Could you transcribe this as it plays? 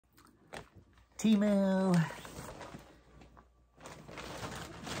Temu.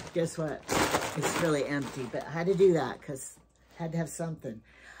 Guess what? It's really empty, but I had to do that because I had to have something.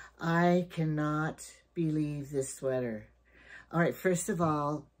 I cannot believe this sweater. All right, first of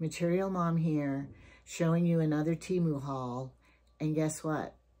all, Material Mom here, showing you another Temu haul. And guess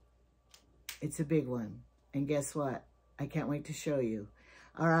what? It's a big one. And guess what? I can't wait to show you.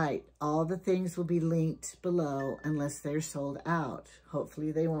 All right, all the things will be linked below unless they're sold out.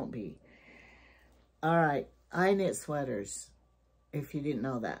 Hopefully they won't be. All right, I knit sweaters, if you didn't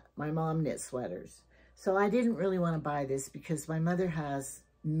know that. My mom knit sweaters. So I didn't really want to buy this because my mother has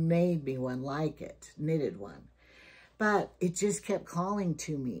made me one like it, knitted one. But it just kept calling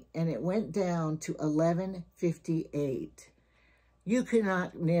to me, and it went down to $11.58. You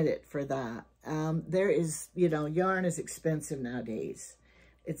cannot knit it for that. There is, you know, yarn is expensive nowadays.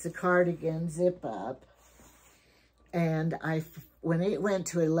 It's a cardigan zip up. And when it went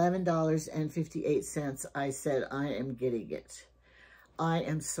to $11.58, I said, I am getting it. I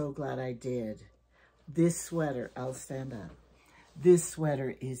am so glad I did. This sweater, I'll stand up. This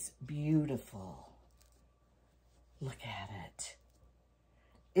sweater is beautiful. Look at it.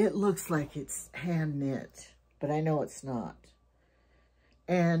 It looks like it's hand knit, but I know it's not.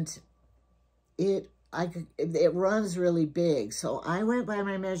 And it runs really big, so I went by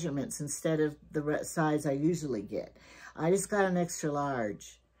my measurements instead of the size I usually get. I just got an extra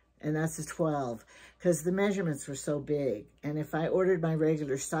large, and that's a 12, because the measurements were so big. And if I ordered my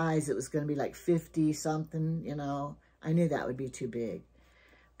regular size, it was going to be like 50 something, you know. I knew that would be too big.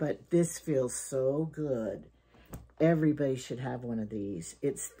 But this feels so good. Everybody should have one of these.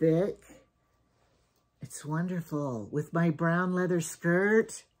 It's thick. It's wonderful. With my brown leather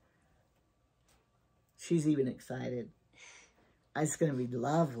skirt. She's even excited. It's going to be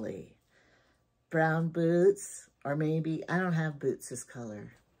lovely. Brown boots, or maybe, I don't have boots this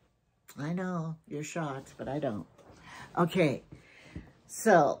color. I know, you're shocked, but I don't. Okay,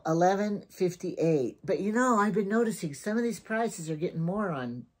 so $11.58. But you know, I've been noticing some of these prices are getting more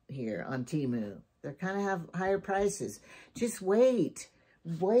on here on Temu. They're kind of have higher prices. Just wait,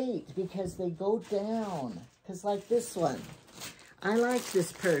 because they go down. Because like this one, I like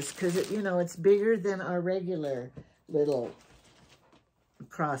this purse because, you know, it's bigger than our regular little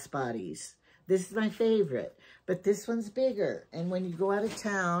crossbodies. This is my favorite, but this one's bigger. And when you go out of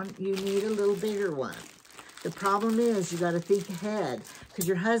town, you need a little bigger one. The problem is you got to think ahead because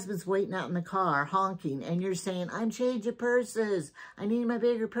your husband's waiting out in the car honking and you're saying, I'm changing purses. I need my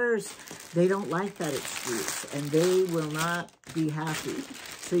bigger purse. They don't like that excuse and they will not be happy.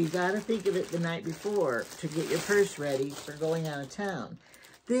 So you got to think of it the night before to get your purse ready for going out of town.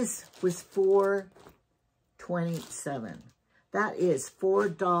 This was $4.27. That is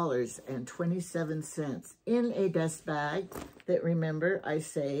 $4.27 in a dust bag that, remember, I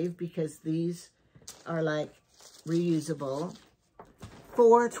saved because these are like reusable.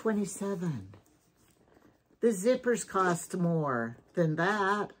 $4.27. The zippers cost more than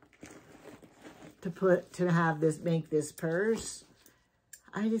that to make this purse.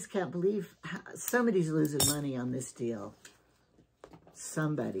 I just can't believe somebody's losing money on this deal.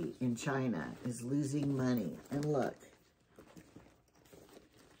 Somebody in China is losing money. And look,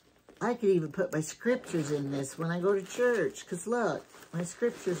 I could even put my scriptures in this when I go to church. Because look, my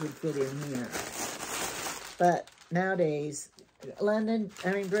scriptures would fit in here. But nowadays,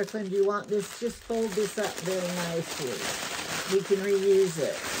 Brooklyn, do you want this? Just fold this up very nicely. We can reuse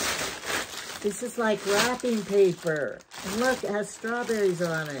it. This is like wrapping paper. And look, it has strawberries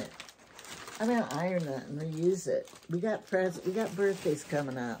on it. I'm going to iron that and reuse it. We got birthdays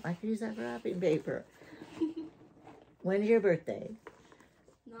coming up. I could use that wrapping paper. When's your birthday?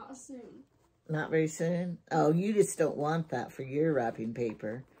 Not soon. Not very soon? Oh, you just don't want that for your wrapping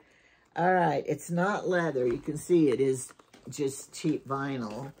paper. All right, it's not leather. You can see it is just cheap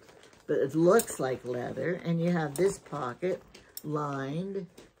vinyl, but it looks like leather. And you have this pocket lined,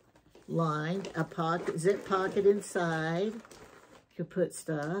 a pocket, zip pocket inside. You can put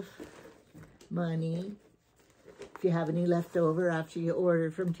stuff, money, if you have any left over after you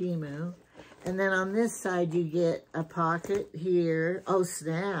order from Temu. And then on this side, you get a pocket here. Oh,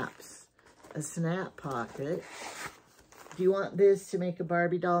 snaps. A snap pocket. Do you want this to make a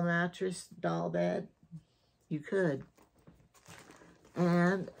Barbie doll mattress, doll bed? You could.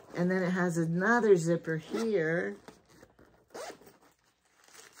 And then it has another zipper here.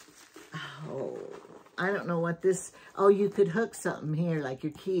 Oh, I don't know what this... Oh, you could hook something here, like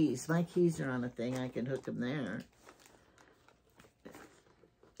your keys. My keys are on a thing. I can hook them there.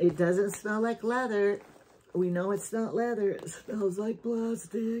 It doesn't smell like leather. We know it's not leather. It smells like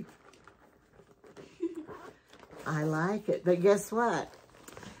plastic. I like it. But guess what?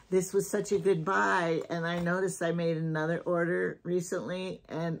 this was such a good buy. And I noticed I made another order recently,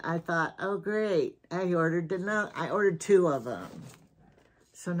 and I thought, oh, great. I ordered 2 of them.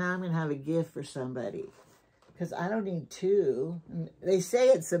 So now I'm going to have a gift for somebody, because I don't need 2. They say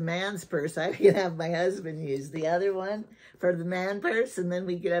it's a man's purse. I can have my husband use the other one for the man purse, and then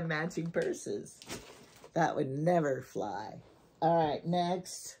we could have matching purses. That would never fly. All right,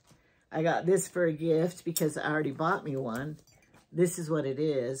 next. I got this for a gift because I already bought me one. This is what it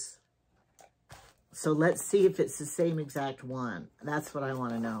is. So let's see if it's the same exact one. That's what I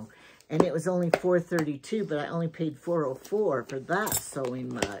want to know. And it was only $4.32, but I only paid $4.04 for that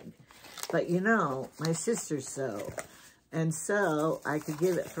sewing mug. But you know, my sisters sew. And so I could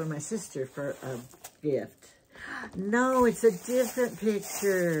give it for my sister for a gift. No, it's a different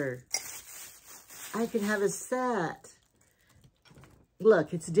picture. I could have a set.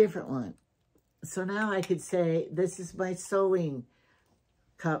 Look, it's a different one. So now I could say, this is my sewing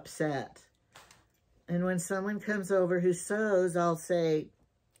cup set. And when someone comes over who sews, I'll say,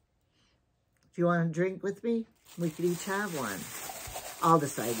 do you want to drink with me? We could each have one. I'll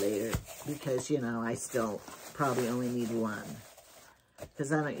decide later because, you know, I still probably only need one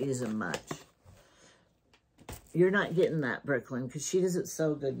because I don't use them much. You're not getting that, Brooklyn, because she doesn't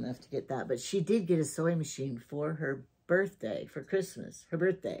sew good enough to get that. But she did get a sewing machine for her birthday, for Christmas, her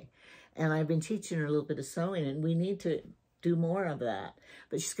birthday. And I've been teaching her a little bit of sewing, and we need to do more of that.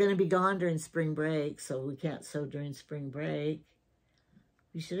 But she's going to be gone during spring break, so we can't sew during spring break.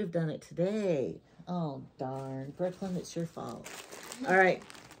 We should have done it today. Oh, darn. Brooklyn, it's your fault. All right,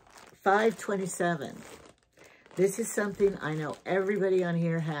 $5.27. This is something I know everybody on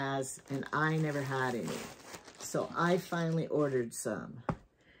here has, and I never had any. So I finally ordered some.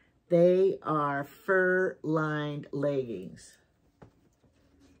 They are fur-lined leggings.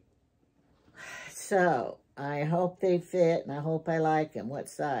 So I hope they fit, and I hope I like them. What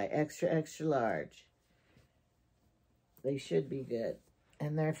size? Extra, extra large. They should be good.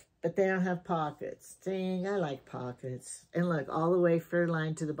 And but they don't have pockets. Dang, I like pockets. And look, all the way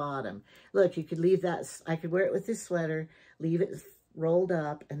fur-lined to the bottom. Look, you could leave that, I could wear it with this sweater, leave it rolled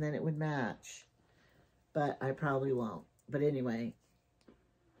up, and then it would match. But I probably won't. But anyway,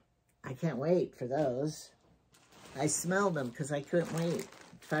 I can't wait for those. I smelled them because I couldn't wait.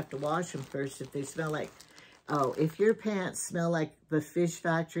 I have to wash them first if they smell like, oh, if your pants smell like the fish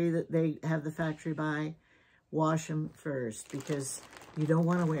factory that they have the factory buy, wash them first because you don't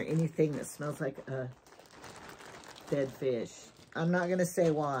want to wear anything that smells like a dead fish. I'm not going to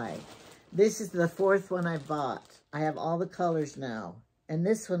say why. This is the 4th one I bought. I have all the colors now. And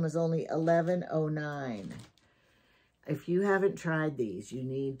this one was only $11.09. If you haven't tried these, you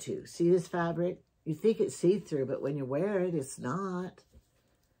need to. See this fabric? You think it's see-through, but when you wear it, it's not.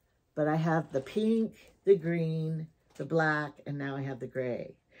 But I have the pink, the green, the black, and now I have the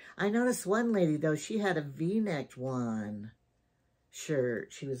gray. I noticed one lady, though, she had a V-necked one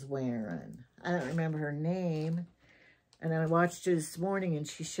shirt she was wearing. I don't remember her name. And I watched her this morning, and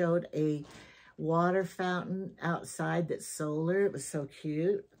she showed a water fountain outside that's solar. It was so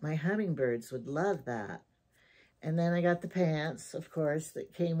cute. My hummingbirds would love that. And then I got the pants, of course,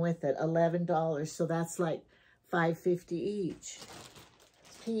 that came with it, $11. So that's like $5.50 each.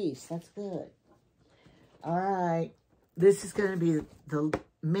 Piece, that's good. All right, this is going to be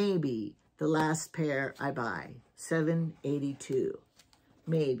maybe the last pair I buy. $7.82,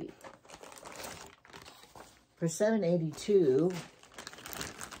 maybe. For $7.82, you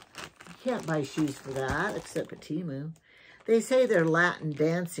can't buy shoes for that except at Temu. They say they're Latin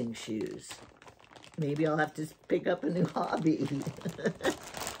dancing shoes. Maybe I'll have to pick up a new hobby.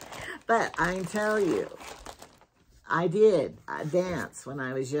 But I can tell you, I dance when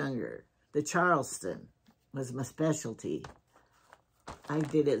I was younger. The Charleston was my specialty. I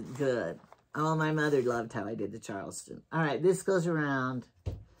did it good. Oh, my mother loved how I did the Charleston. All right, this goes around,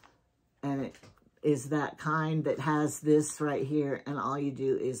 and it is that kind that has this right here, and all you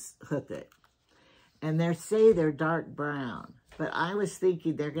do is hook it. And they say they're dark brown, but I was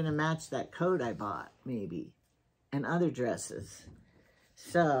thinking they're going to match that coat I bought, maybe, and other dresses.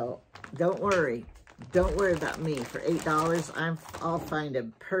 So, don't worry. Don't worry about me. For $8, I'll find a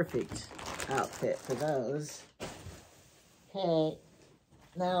perfect outfit for those. Okay.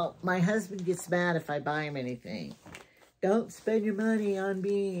 Now, my husband gets mad if I buy him anything. Don't spend your money on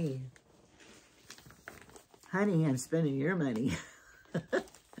me. Honey, I'm spending your money.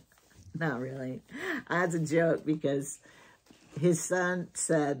 Not really. That's a joke because his son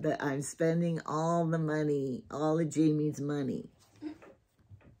said that I'm spending all the money, all of Jamie's money.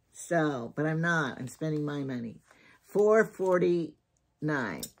 So, but I'm not. I'm spending my money.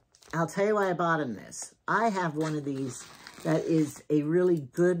 $4.49. I'll tell you why I bought him this. I have one of these That is a really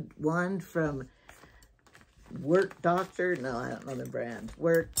good one from Work Doctor. No, I don't know the brand.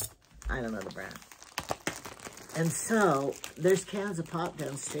 I don't know the brand. And so there's cans of pop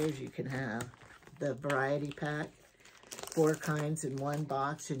downstairs you can have. The variety pack, 4 kinds in one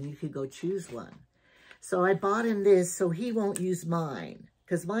box, and you could go choose one. So I bought him this so he won't use mine.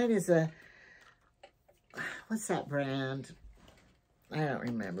 Because mine is a, what's that brand? I don't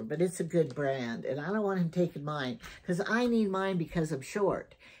remember, but it's a good brand. And I don't want him taking mine because I need mine because I'm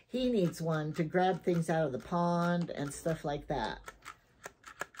short. He needs one to grab things out of the pond and stuff like that.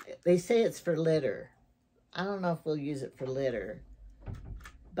 They say it's for litter. I don't know if we'll use it for litter.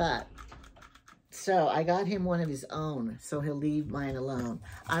 But, so I got him one of his own, so he'll leave mine alone.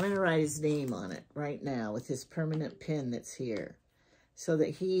 I'm going to write his name on it right now with his permanent pin that's here, so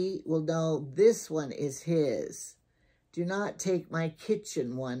that he will know this one is his. Do not take my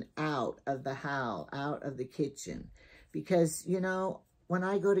kitchen one out of the kitchen. Because, you know, when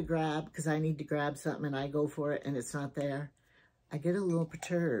I go to grab, because I need to grab something and I go for it and it's not there, I get a little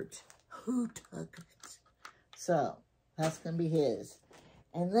perturbed. Who took it? So, that's going to be his.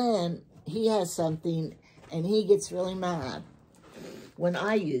 And then he has something and he gets really mad when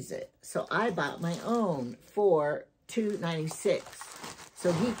I use it. So I bought my own for $2.96.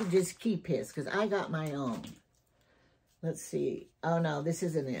 So he can just keep his because I got my own. Let's see. Oh, no, this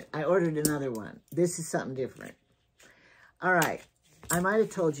isn't it. I ordered another one. This is something different. All right. I might have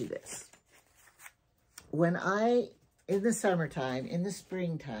told you this. When in the summertime, in the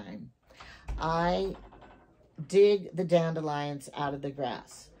springtime, I dig the dandelions out of the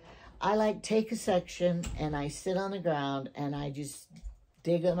grass. I like take a section and I sit on the ground and I just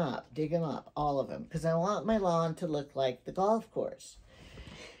dig them up, all of them. Because I want my lawn to look like the golf course.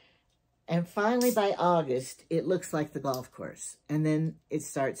 And finally, by August, it looks like the golf course. And then it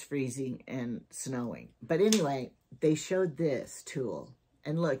starts freezing and snowing. But anyway, they showed this tool.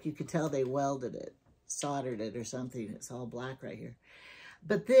 And look, you could tell they welded it, soldered it or something. It's all black right here.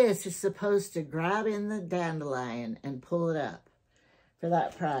 But this is supposed to grab in the dandelion and pull it up for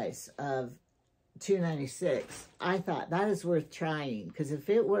that price of $2.96. I thought that is worth trying. Because if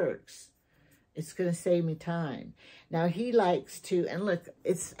it works, it's going to save me time. Now, he likes to, and look,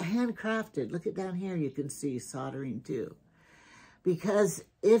 it's handcrafted. Look at down here, you can see soldering too. Because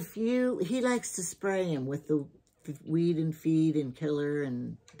he likes to spray him with the weed and feed and killer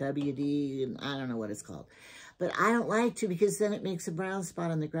and WD and I don't know what it's called. But I don't like to because then it makes a brown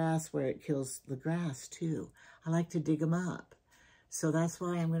spot on the grass where it kills the grass too. I like to dig them up. So that's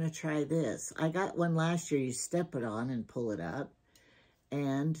why I'm going to try this. I got one last year. You step it on and pull it up.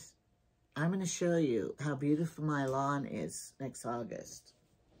 And I'm going to show you how beautiful my lawn is next August.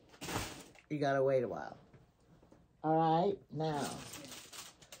 You got to wait a while. All right, now.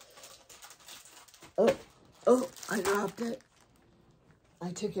 Oh, I dropped it. I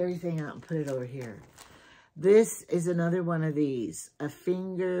took everything out and put it over here. This is another one of these, a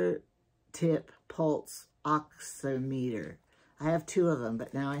fingertip pulse oximeter. I have 2 of them,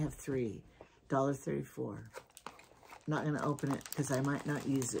 but now I have 3. $1.34. I'm not going to open it because I might not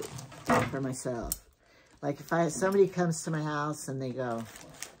use it for myself. Like if somebody comes to my house and they go,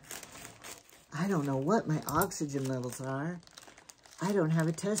 I don't know what my oxygen levels are. I don't have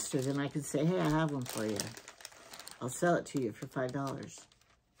a tester. Then I could say, hey, I have one for you. I'll sell it to you for $5.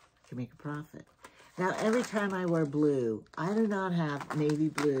 I can make a profit. Now, every time I wear blue, I do not have navy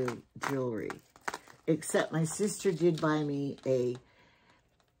blue jewelry. Except my sister did buy me a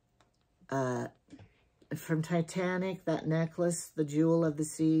from Titanic, that necklace, the Jewel of the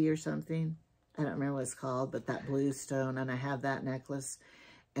Sea or something. I don't remember what it's called, but that blue stone, and I have that necklace.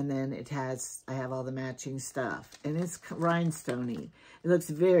 And then I have all the matching stuff. And it's rhinestoney. It looks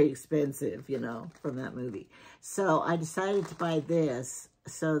very expensive, you know, from that movie. So I decided to buy this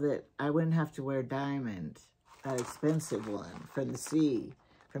so that I wouldn't have to wear diamond, that expensive one from the sea,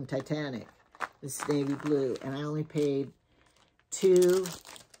 from Titanic, this navy blue. And I only paid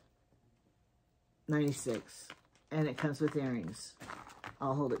 $2.96. And it comes with earrings.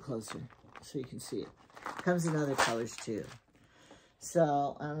 I'll hold it closer so you can see it. Comes in other colors too.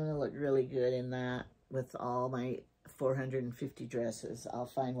 So I'm going to look really good in that with all my 450 dresses. I'll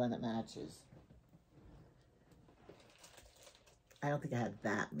find one that matches. I don't think I have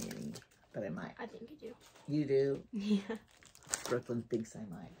that many, but I might. I think you do. You do? Yeah. Brooklyn thinks I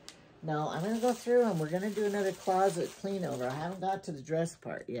might. No, I'm going to go through them. We're going to do another closet clean over. I haven't got to the dress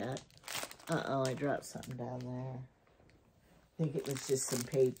part yet. Uh-oh, I dropped something down there. I think it was just some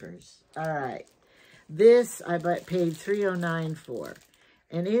papers. All right. This I paid $3.09 for.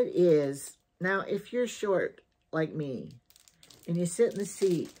 And it is, now if you're short like me, and you sit in the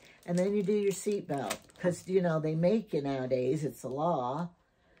seat, And then you do your seatbelt. Because, you know, they make you nowadays. It's a law.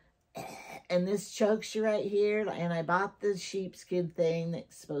 And this chokes you right here. And I bought the sheepskin thing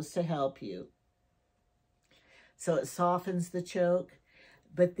that's supposed to help you. So it softens the choke.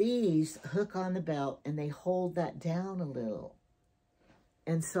 But these hook on the belt and they hold that down a little.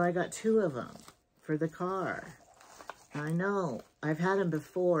 And so I got 2 of them for the car. I know. I've had them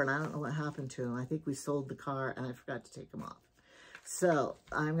before and I don't know what happened to them. I think we sold the car and I forgot to take them off. So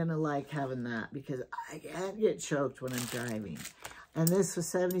I'm going to like having that because I can't get choked when I'm driving. And this was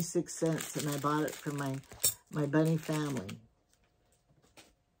 76 cents and I bought it for my bunny family.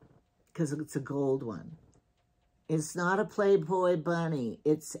 Because it's a gold one. It's not a Playboy bunny.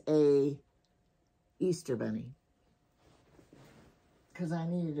 It's a Easter bunny. Because I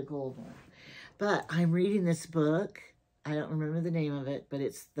needed a gold one. But I'm reading this book. I don't remember the name of it, but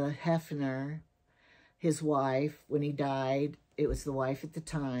it's the Hefner, his wife, when he died. It was the wife at the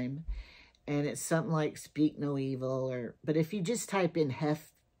time. And it's something like Speak No Evil. But if you just type in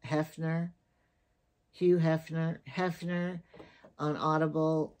Hefner, Hugh Hefner on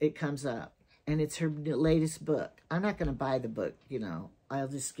Audible, it comes up. And it's her latest book. I'm not going to buy the book, you know. I'll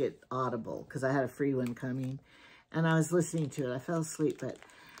just get Audible because I had a free one coming. And I was listening to it. I fell asleep, but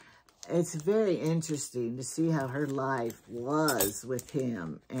it's very interesting to see how her life was with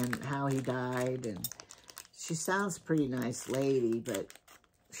him and how he died. And she sounds a pretty nice lady, but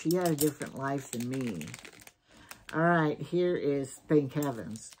she had a different life than me. All right, here is, thank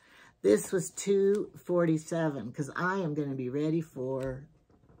heavens. This was $2.47 because I am going to be ready for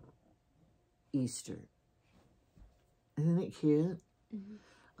Easter. Isn't it cute? Mm-hmm.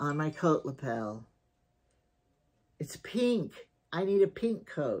 On my coat lapel. It's pink. I need a pink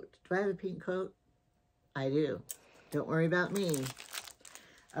coat. Do I have a pink coat? I do. Don't worry about me.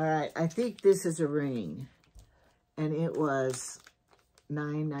 All right, I think this is a ring. And it was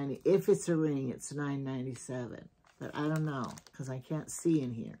 $9.90. If it's a ring, it's $9.97. But I don't know, because I can't see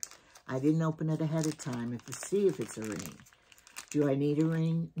in here. I didn't open it ahead of time to see if it's a ring. Do I need a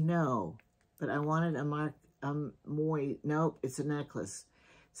ring? No. But I wanted nope, it's a necklace.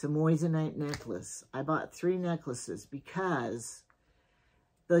 It's a Moissanite necklace. I bought 3 necklaces because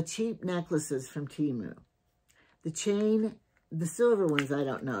the cheap necklaces from Temu. The chain, the silver ones I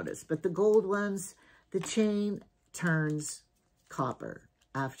don't notice, but the gold ones, the chain turns copper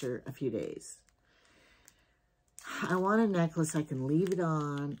after a few days. I want a necklace I can leave it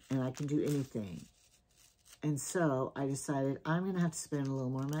on and I can do anything. And so I decided I'm going to have to spend a little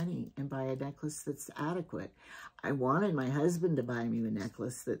more money and buy a necklace that's adequate. I wanted my husband to buy me a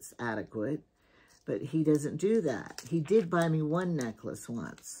necklace that's adequate, but he doesn't do that. He did buy me 1 necklace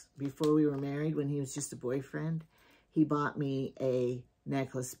once. Before we were married, when he was just a boyfriend, he bought me a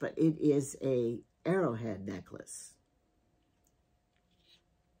necklace, but it is a arrowhead necklace.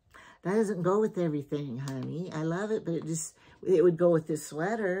 That doesn't go with everything, honey. I love it, but it would go with this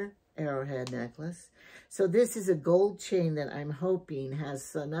sweater, arrowhead necklace. So this is a gold chain that I'm hoping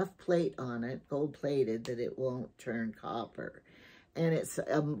has enough plate on it, gold plated, that it won't turn copper. And it's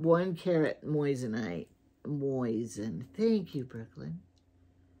a 1 carat Moissanite. Moisin. Thank you, Brooklyn.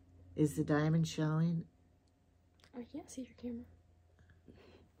 Is the diamond showing? I can't see your camera.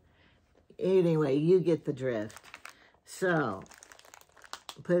 Anyway, you get the drift. So,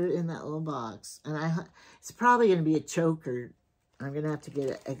 put it in that little box. And it's probably going to be a choker. I'm going to have to get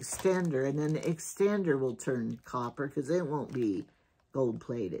an extender, and then the extender will turn copper because it won't be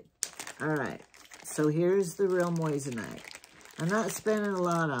gold-plated. All right, so here's the real Moissanite. I'm not spending a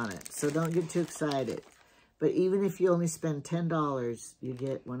lot on it, so don't get too excited. But even if you only spend $10, you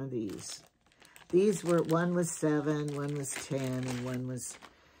get one of these. These were, one was 7, one was 10, and one was,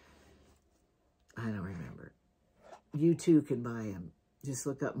 I don't remember. You too can buy them. Just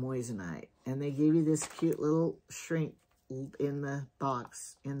look up Moissanite. And they give you this cute little shrink in the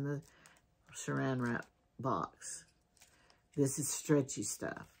box, in the saran wrap box. This is stretchy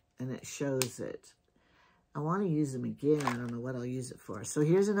stuff, and it shows it. I want to use them again. I don't know what I'll use it for. So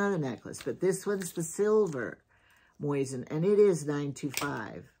here's another necklace, but this one's the silver Moissanite, and it is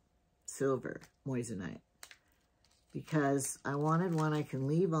 $9.25 silver Moissanite because I wanted one I can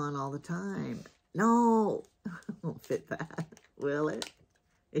leave on all the time. No, it won't fit that, will it?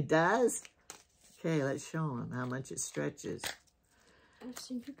 It does? Okay, let's show them how much it stretches. I've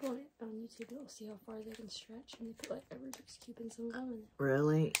seen people on YouTube that will see how far they can stretch, and they put like a Rubik's Cube in some of them.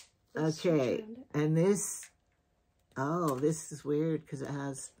 Really? Okay, and this, oh, this is weird because it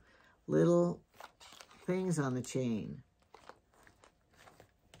has little things on the chain.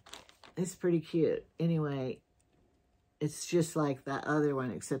 It's pretty cute. Anyway, it's just like that other one,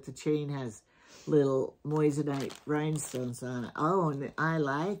 except the chain has little moissanite rhinestones on it. Oh, and I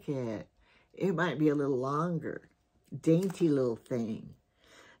like it. It might be a little longer. Dainty little thing.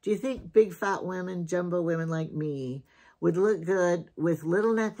 Do you think big fat women, jumbo women like me, would look good with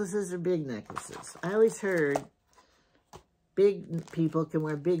little necklaces or big necklaces? I always heard big people can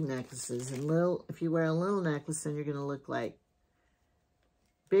wear big necklaces, and little, if you wear a little necklace, then you're going to look like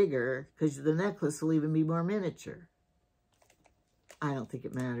bigger, because the necklace will even be more miniature. I don't think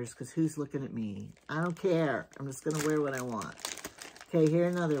it matters, because who's looking at me? I don't care. I'm just going to wear what I want. Okay, here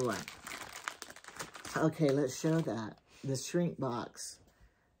another one. Okay, let's show that. The shrink box.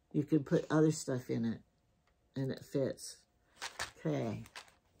 You can put other stuff in it, and it fits. Okay,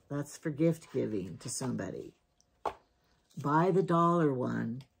 that's for gift giving to somebody. Buy the $1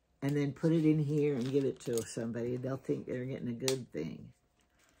 one, and then put it in here and give it to somebody. They'll think they're getting a good thing.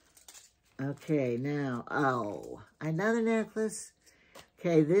 Okay, now, oh, another necklace.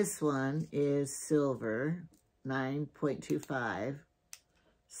 Okay, this one is silver, 9.25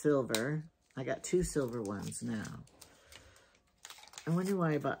 silver. I got 2 silver ones now. I wonder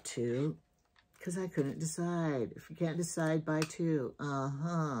why I bought 2. Because I couldn't decide. If you can't decide, buy 2.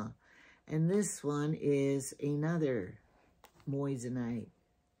 And this one is another moissanite.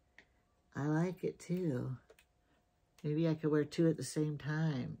 I like it too. Maybe I could wear 2 at the same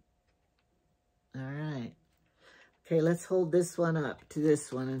time. All right. Okay, let's hold this one up to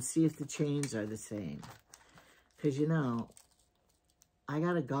this one and see if the chains are the same. Because, you know, I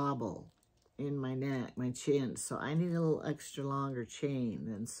got a gobble in my neck, my chin, so I need a little extra longer chain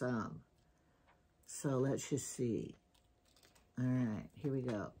than some. So let's just see. All right, here we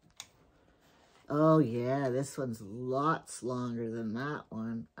go. Oh, yeah, this one's lots longer than that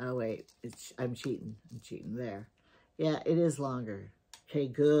one. Oh, wait, I'm cheating. I'm cheating there. Yeah, it is longer. Okay,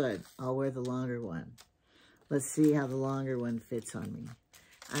 good. I'll wear the longer one. Let's see how the longer one fits on me.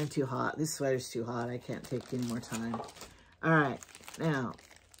 I'm too hot. This sweater's too hot. I can't take any more time. All right, now,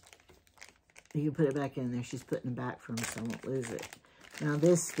 you can put it back in there. She's putting it back for me so I won't lose it. Now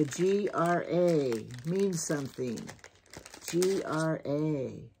this, the GRA, means something.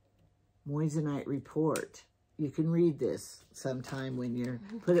 GRA, Moissanite Report. You can read this sometime when you're,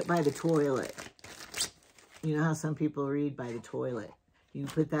 put it by the toilet. You know how some people read by the toilet. You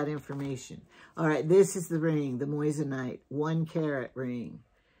can put that information. All right, this is the ring, the Moissanite 1 carat ring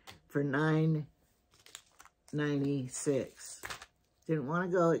for $9.96. Didn't want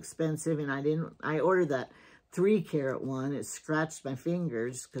to go expensive, and I ordered that 3 carat one. It scratched my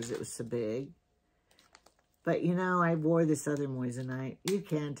fingers because it was so big. But, you know, I wore this other moissanite. You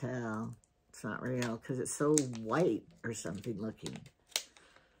can tell it's not real because it's so white or something looking.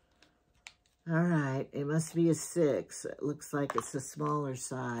 All right, it must be a 6. It looks like it's a smaller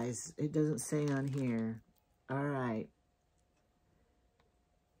size. It doesn't say on here. All right.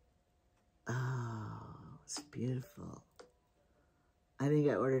 Oh, it's beautiful. I think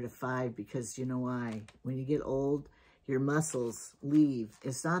I ordered a 5 because you know why? When you get old, your muscles leave.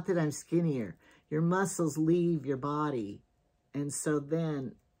 It's not that I'm skinnier. Your muscles leave your body. And so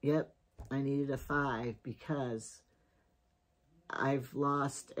then, yep, I needed a 5 because I've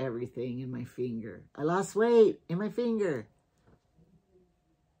lost everything in my finger. I lost weight in my finger.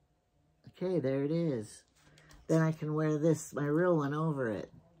 Okay, there it is. Then I can wear this, my real one, over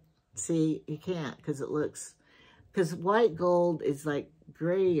it. See, you can't because it looks... Because white gold is like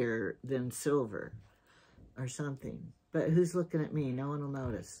grayer than silver or something. But who's looking at me? No one will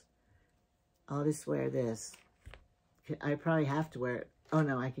notice. I'll just wear this. I probably have to wear it. Oh,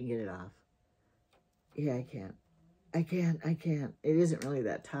 no, I can get it off. Yeah, I can. I can't. It isn't really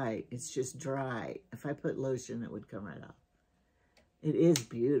that tight. It's just dry. If I put lotion, it would come right off. It is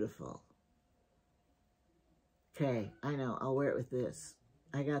beautiful. Okay, I know. I'll wear it with this.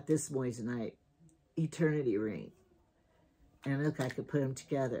 I got this moissanite eternity ring. And look, I could put them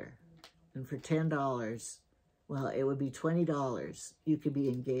together. And for $10, well, it would be $20. You could be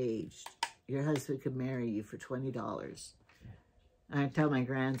engaged. Your husband could marry you for $20. I tell my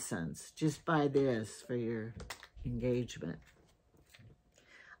grandsons, just buy this for your engagement.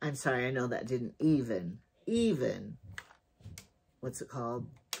 I'm sorry, I know that didn't even, what's it called?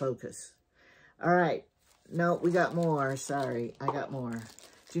 Focus. All right. No, we got more. Sorry, I got more.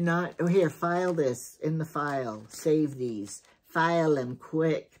 Do not, oh, here, file this in the file. Save these. File them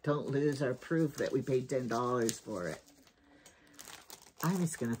quick. Don't lose our proof that we paid $10 for it. I'm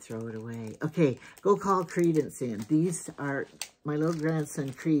just going to throw it away. Okay, go call Credence in. These are my little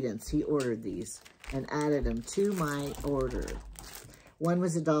grandson, Credence. He ordered these and added them to my order. One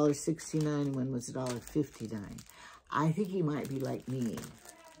was $1.69 and one was $1.59. I think he might be like me.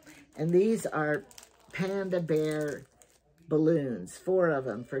 And these are Panda Bear balloons, 4 of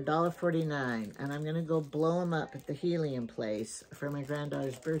them for $1.49. And I'm going to go blow them up at the helium place for my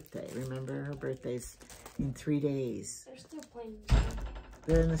granddaughter's birthday. Remember, her birthday's in 3 days. They're still playing in the snow.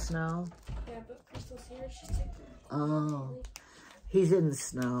 They're in the snow? Yeah, but Crystal's here. She's taking Oh, he's in the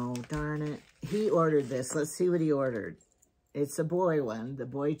snow. Darn it. He ordered this. Let's see what he ordered. It's a boy one, the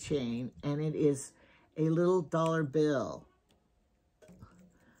boy chain, and it is a little dollar bill.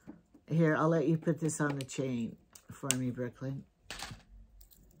 Here, I'll let you put this on the chain for me, Brooklyn.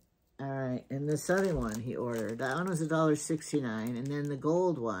 All right, and this other one he ordered, that one was $1.69, and then the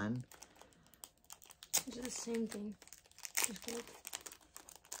gold one. It's the same thing. Just gold.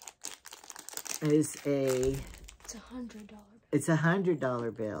 Is a... It's $100. It's a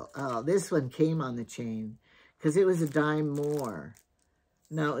 $100 bill. Oh, this one came on the chain because it was a dime more.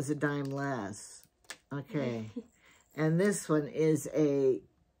 No, it was a dime less. Okay. And this one is a...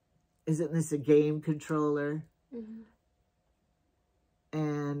 Isn't this a game controller? Mm-hmm.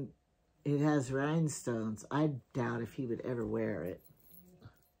 And it has rhinestones. I doubt if he would ever wear it.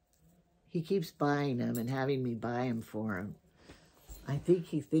 He keeps buying them and having me buy them for him. I think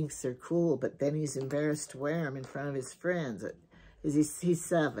he thinks they're cool, but then he's embarrassed to wear them in front of his friends. He's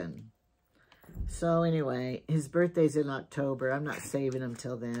 7. So anyway, his birthday's in October. I'm not saving him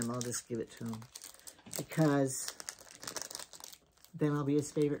till then. I'll just give it to him. Because then I'll be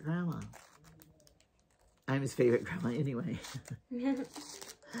his favorite grandma. I'm his favorite grandma anyway.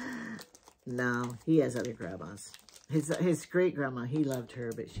 No, he has other grandmas. His great-grandma, he loved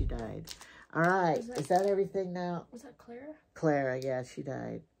her, but she died. All right, is that everything now? Was that Clara? Clara, yeah, she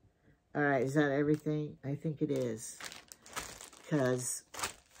died. All right, is that everything? I think it is. Because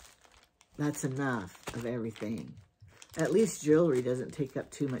that's enough of everything. At least jewelry doesn't take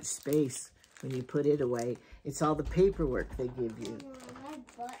up too much space when you put it away. It's all the paperwork they give you. My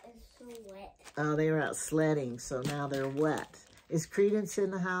butt is so wet. Oh, they were out sledding, so now they're wet. Is Credence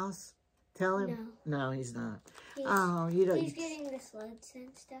in the house? Tell him. No, he's not. Oh, you don't. He's getting the sleds and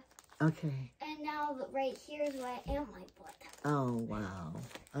stuff. Okay. And now right here is wet and my butt. Oh, wow.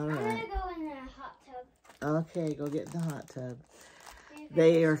 All right. I'm going to go in the hot tub. Okay, go get in the hot tub.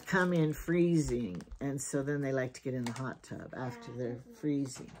 They are come in freezing, and so then they like to get in the hot tub after they're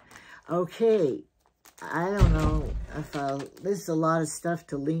freezing. Okay, I don't know if there's a lot of stuff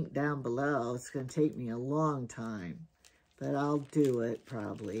to link down below. It's going to take me a long time, but I'll do it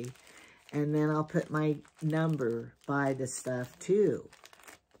probably. And then I'll put my number by the stuff too.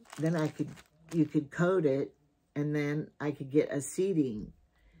 Then you could code it, and then I could get a seating.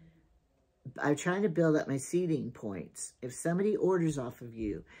 I'm trying to build up my seating points. If somebody orders off of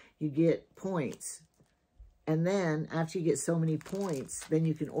you, you get points. And then after you get so many points, then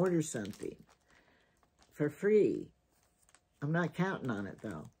you can order something for free. I'm not counting on it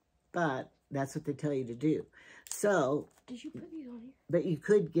though, but that's what they tell you to do. So, did you put these on here? But you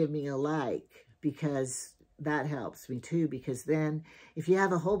could give me a like, because that helps me too, because then if you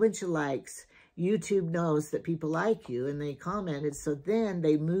have a whole bunch of likes, YouTube knows that people like you and they commented, so then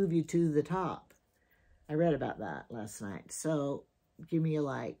they move you to the top. I read about that last night. So give me a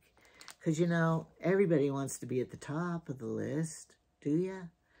like, because you know, everybody wants to be at the top of the list, do ya?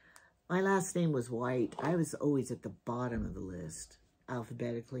 My last name was White. I was always at the bottom of the list,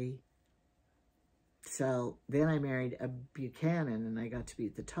 alphabetically. So then I married a Buchanan and I got to be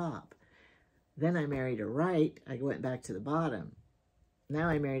at the top. Then I married a Wright. I went back to the bottom. Now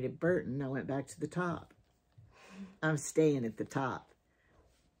I married a Burton. I went back to the top. I'm staying at the top.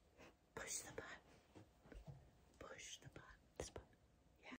 Push the